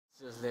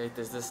Just late.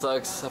 This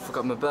sucks. I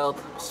forgot my belt,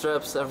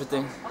 straps,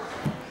 everything.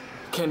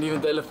 Can't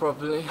even deadlift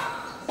properly.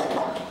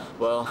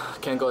 Well,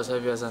 can't go as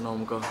heavy as I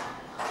normally go.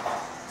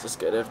 Just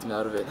get everything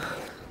out of it.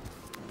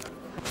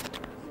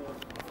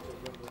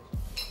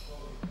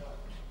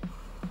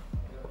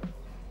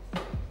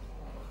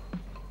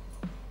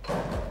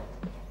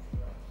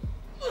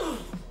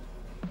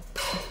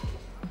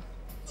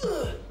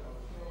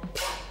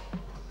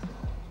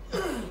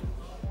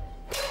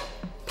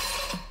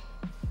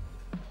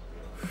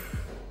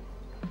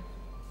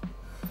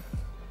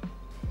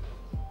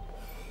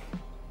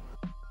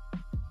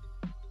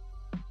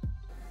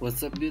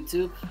 What's up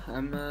YouTube?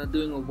 I'm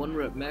doing a 1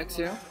 rep max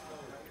here.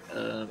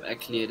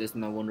 Actually it isn't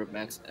my 1 rep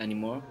max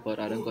anymore, but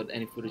I don't got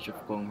any footage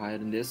of going higher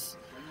than this.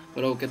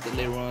 But I'll get that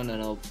later on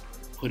and I'll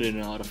put it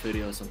in another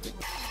video or something.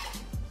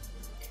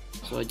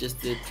 So I just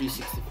did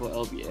 364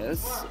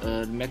 lbs.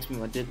 The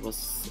maximum I did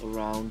was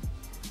around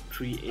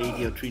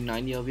 380 or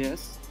 390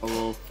 lbs. I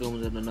will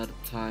film it another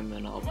time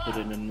and I'll put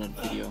it in another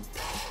video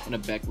on a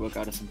back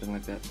workout or something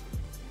like that,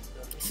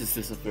 since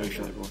this is a very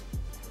short one.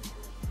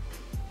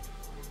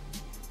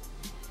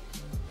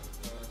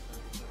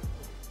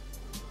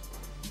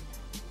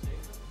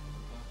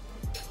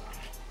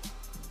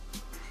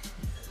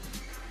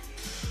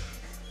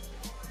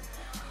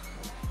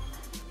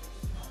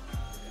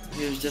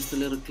 Here's just a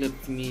little clip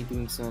of me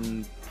doing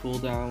some pull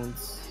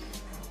downs.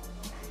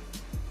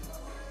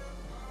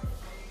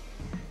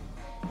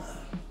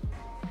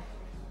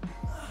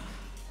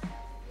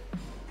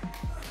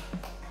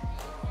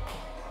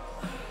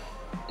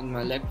 In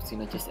my leg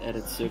routine I just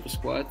added circle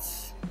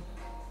squats,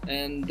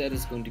 and that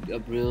is going to be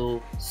up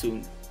real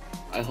soon.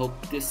 I hope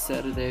this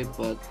Saturday,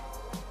 but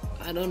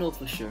I don't know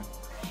for sure.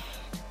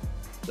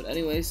 But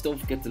anyways, don't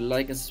forget to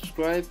like and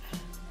subscribe.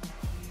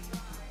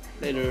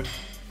 Later.